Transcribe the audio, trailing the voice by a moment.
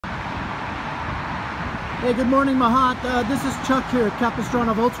Hey, good morning, Medhat. This is Chuck here at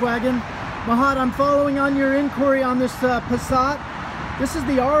Capistrano Volkswagen. Medhat, I'm following on your inquiry on this Passat. This is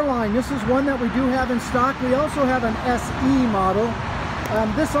the R-Line. This is one that we do have in stock. We also have an SE model.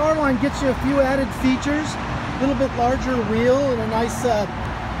 This R-Line gets you a few added features. A little bit larger wheel and a nice,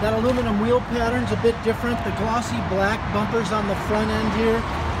 that aluminum wheel pattern's a bit different. The glossy black bumpers on the front end here.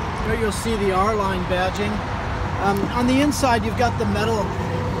 There you'll see the R-Line badging. On the inside, you've got the metal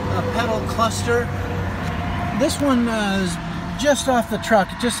pedal cluster. This one is just off the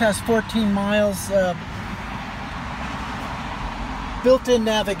truck. It just has 14 miles. Built-in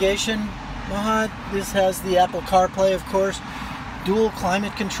navigation. Medhat. This has the Apple CarPlay, of course. Dual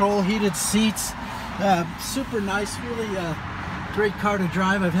climate control, heated seats. Super nice, really great car to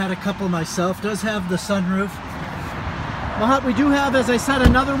drive. I've had a couple myself. Does have the sunroof. Medhat, we do have, as I said,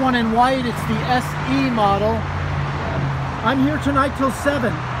 another one in white. It's the SE model. I'm here tonight till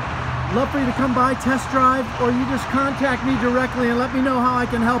 7. Love for you to come by, test drive, or you just contact me directly and let me know how I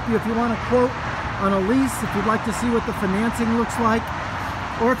can help you. If you want a quote on a lease, if you'd like to see what the financing looks like,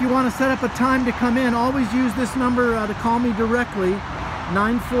 or if you want to set up a time to come in, always use this number to call me directly,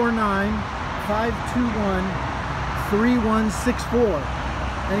 949-521-3164.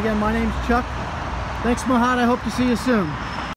 And again, my name's Chuck. Thanks, Medhat. I hope to see you soon.